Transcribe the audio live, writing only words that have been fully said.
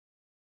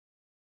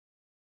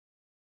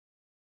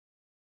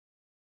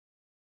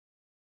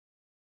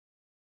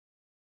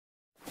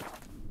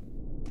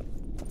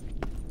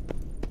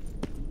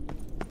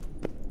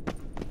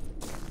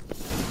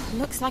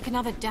Looks like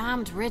another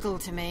damned riddle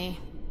to me.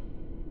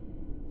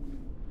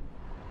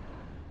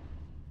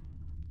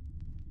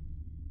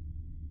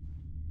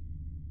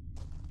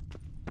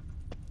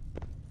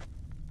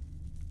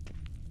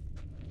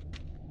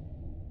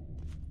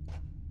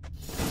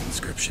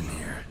 Inscription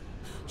here.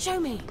 Show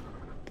me.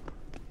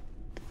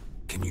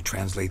 Can you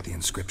translate the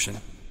inscription?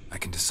 I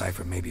can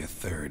decipher maybe a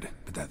third,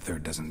 but that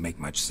third doesn't make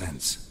much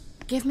sense.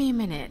 Give me a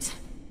minute.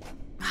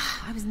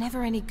 I was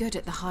never any good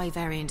at the high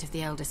variant of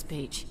the Elder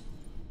Speech.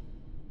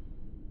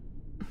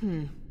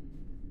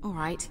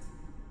 Alright.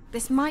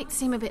 This might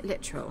seem a bit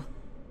literal.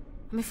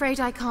 I'm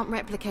afraid I can't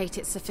replicate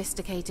its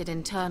sophisticated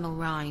internal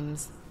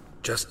rhymes.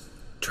 Just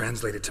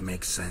translate it to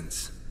make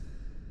sense.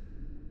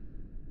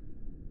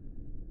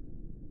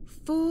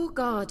 4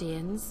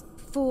 guardians,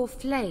 4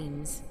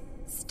 flames,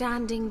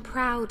 standing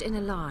proud in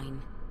a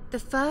line. The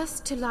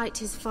first to light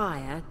his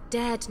fire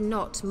dared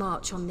not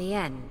march on the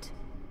end.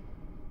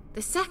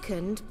 The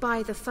second,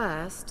 by the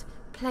first,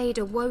 played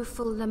a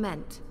woeful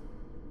lament.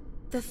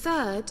 The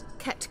third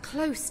kept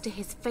close to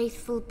his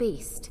faithful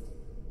beast.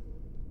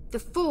 The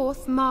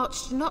fourth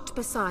marched not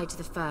beside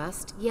the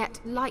first, yet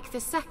like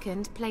the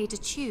second played a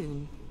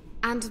tune.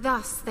 And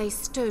thus they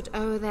stood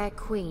o'er their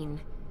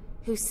queen,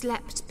 who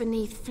slept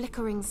beneath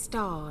flickering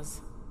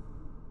stars.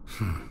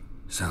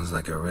 Sounds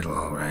like a riddle,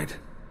 all right.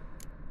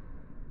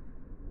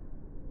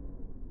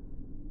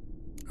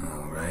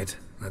 All right,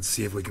 let's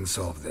see if we can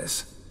solve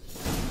this.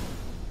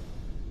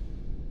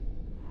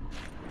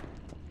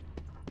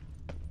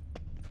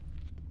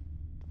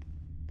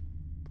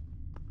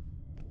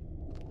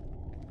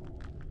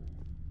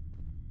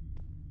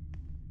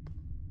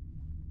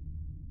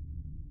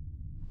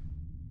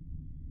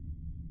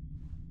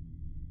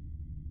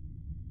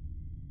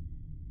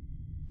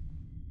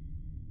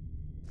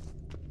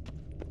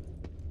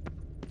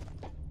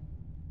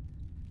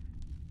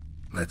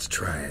 Let's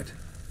try it.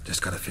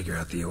 Just gotta figure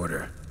out the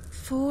order.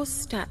 4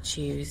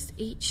 statues,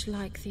 each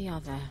like the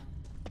other.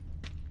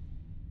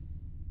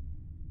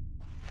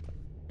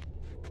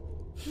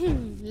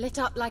 Lit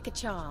up like a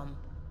charm.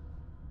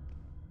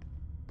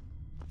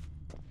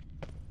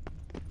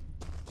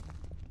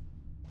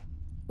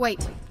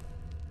 Wait.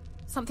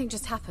 Something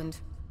just happened.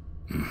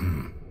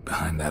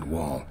 Behind that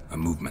wall, a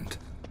movement.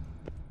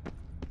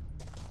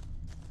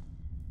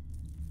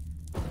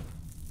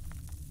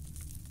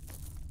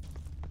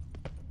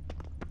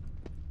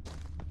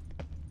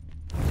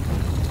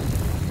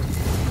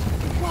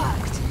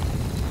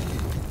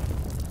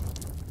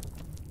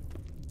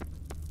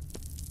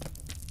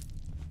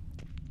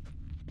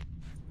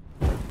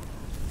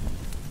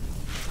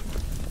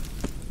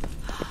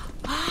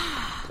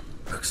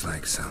 Looks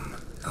like some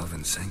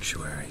elven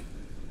sanctuary.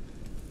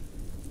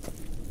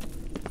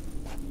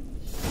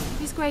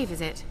 Whose grave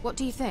is it? What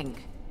do you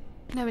think?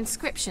 No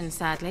inscription,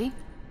 sadly.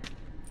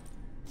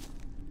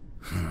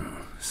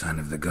 Sign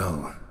of the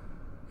gull.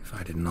 If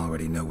I didn't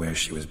already know where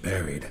she was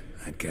buried,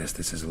 I'd guess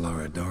this is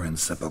Lara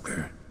Dorren's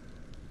sepulcher.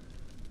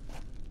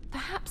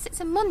 Perhaps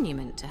it's a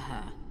monument to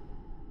her.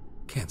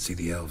 Can't see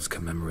the elves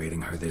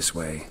commemorating her this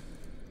way.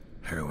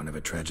 Heroine of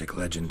a tragic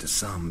legend to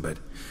some, but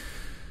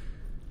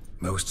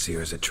most see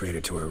her as a traitor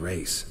to her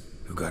race,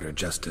 who got her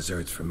just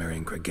deserts for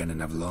marrying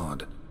Cregennan of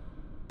Laud.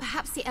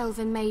 Perhaps the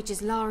elven mage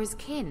is Lara's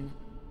kin.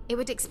 It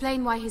would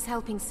explain why he's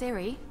helping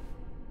Ciri.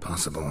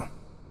 Possible.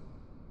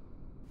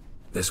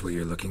 This what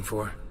you're looking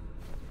for?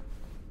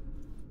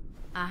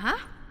 Uh-huh.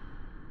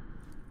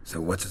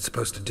 So what's it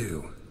supposed to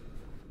do?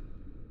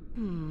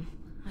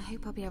 I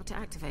hope I'll be able to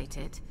activate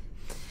it.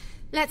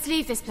 Let's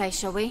leave this place,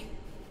 shall we?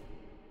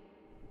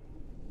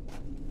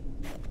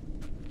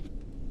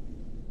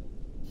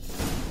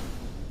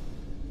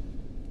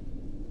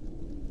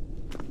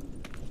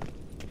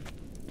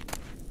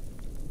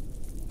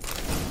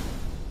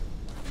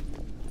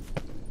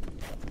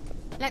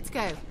 Let's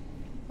go.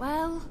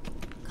 Well,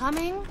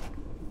 coming?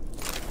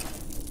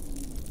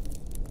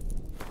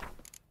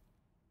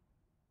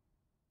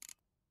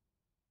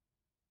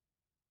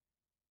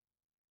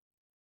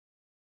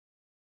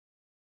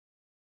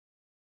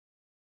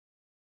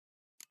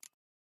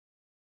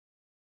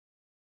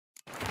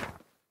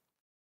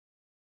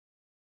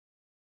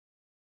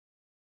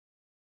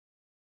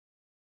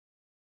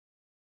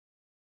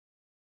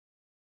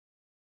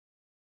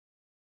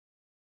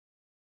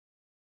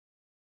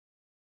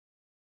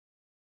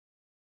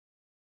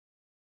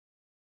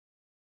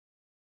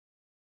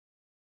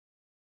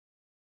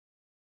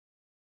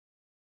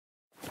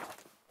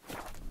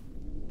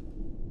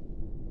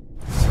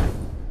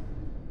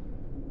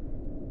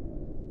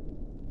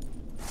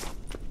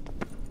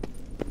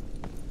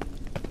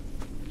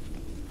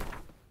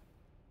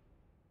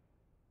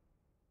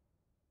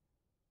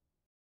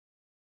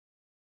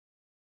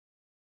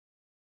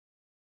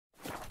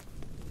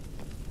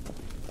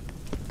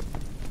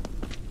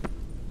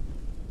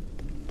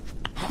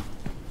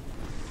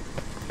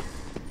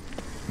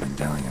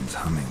 Medallion's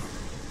humming.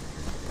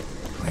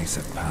 Place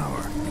of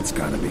power. It's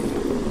gotta be.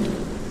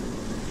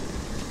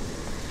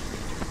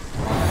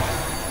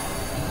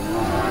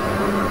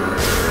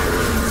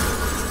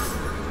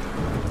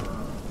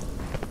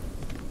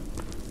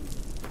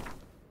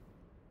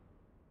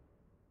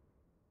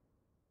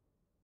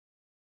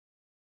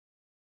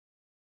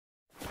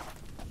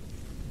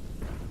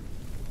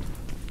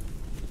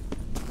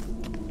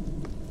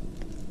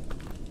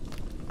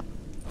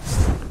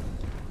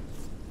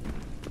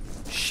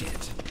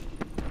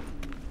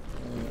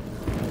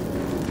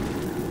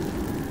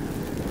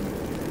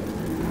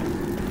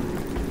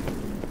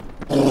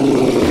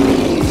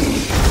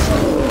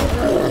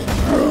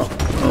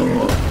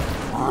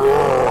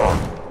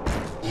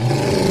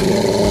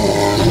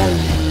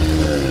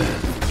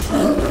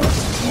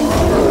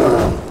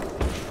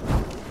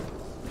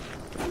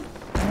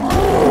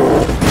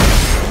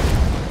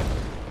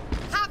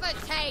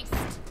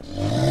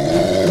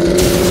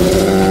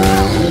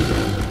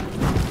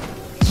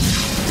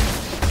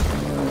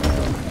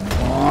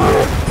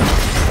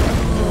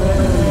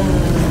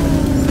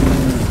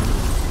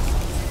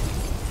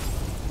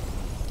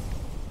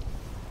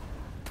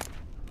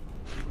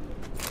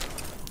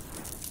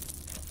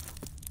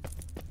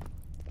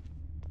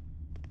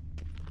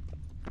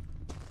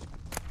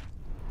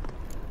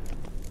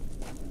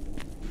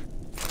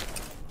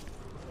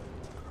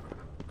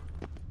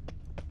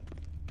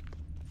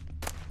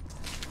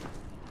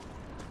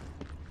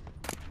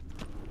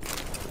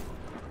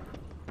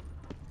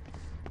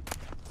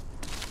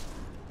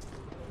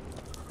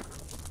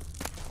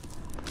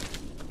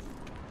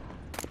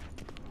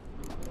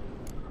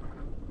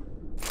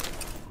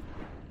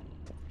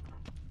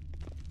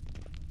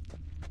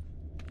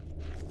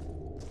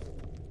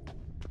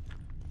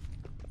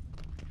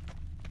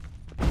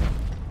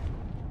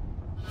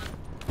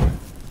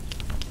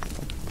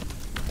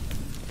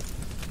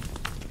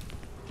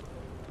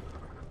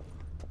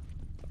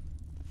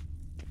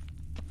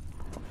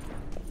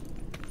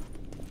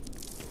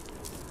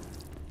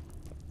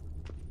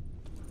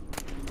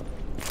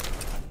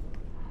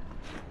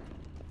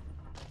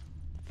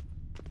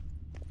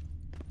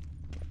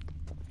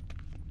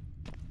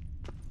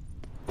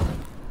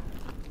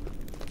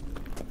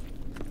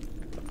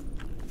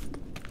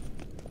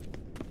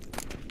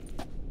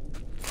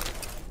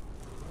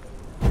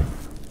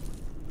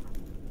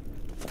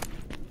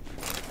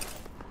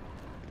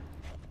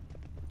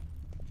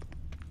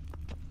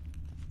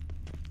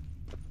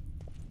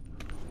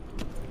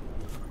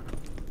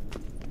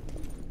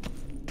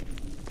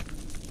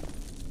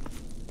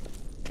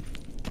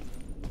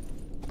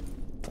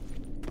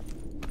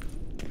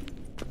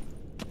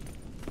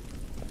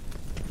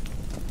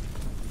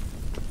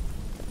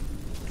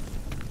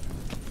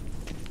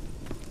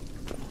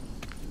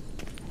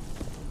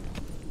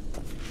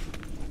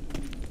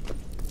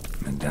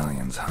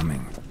 Someone's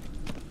humming.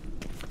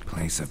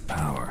 Place of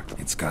power,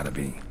 it's gotta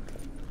be.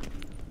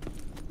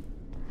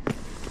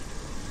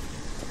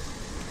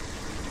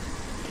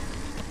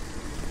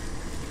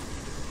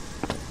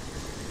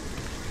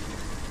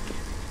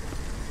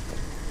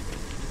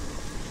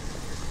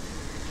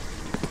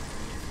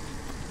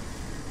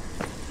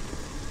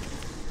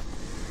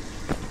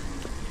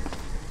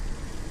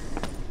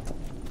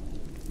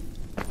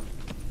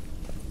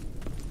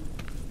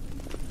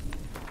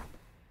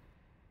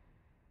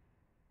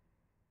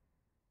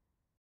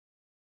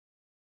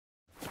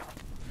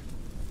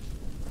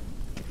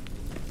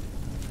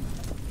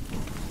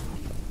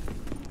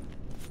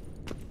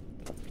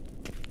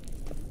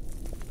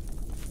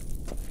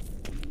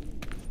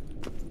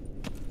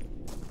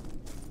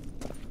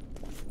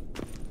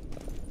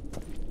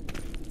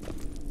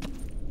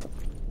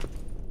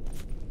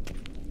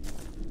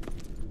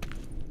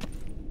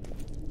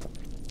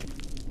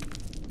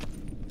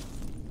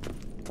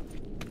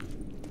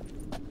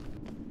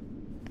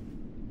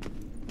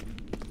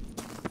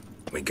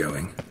 We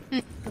going?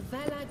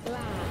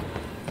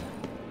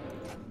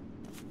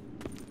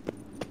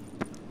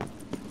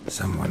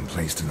 Someone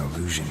placed an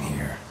illusion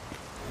here.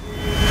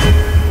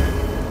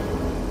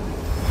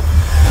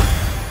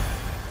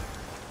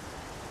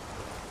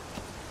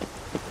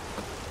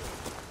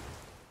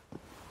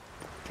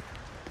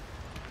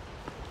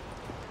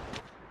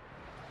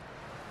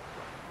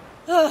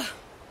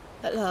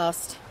 At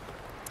last.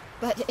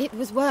 But it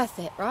was worth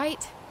it,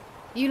 right?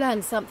 You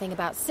learned something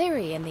about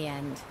Ciri in the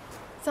end.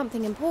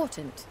 Something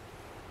important.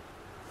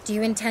 Do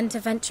you intend to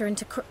venture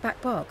into Crookback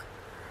Bog?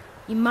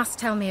 You must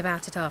tell me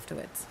about it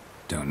afterwards.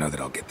 Don't know that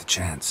I'll get the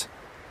chance.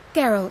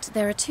 Geralt,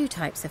 there are two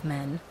types of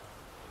men.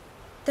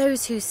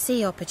 Those who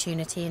see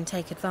opportunity and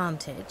take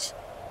advantage,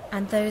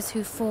 and those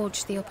who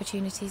forge the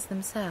opportunities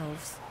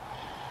themselves.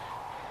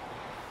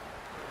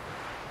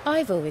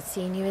 I've always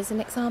seen you as an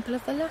example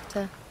of the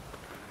latter.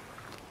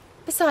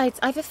 Besides,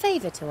 I've a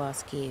favour to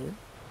ask you.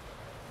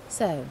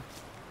 So,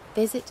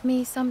 visit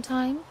me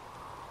sometime?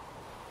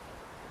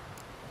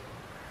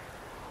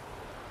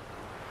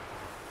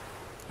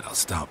 I'll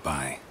stop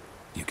by.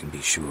 You can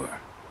be sure.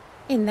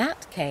 In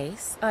that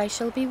case, I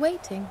shall be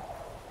waiting.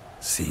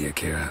 See ya,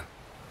 Kira.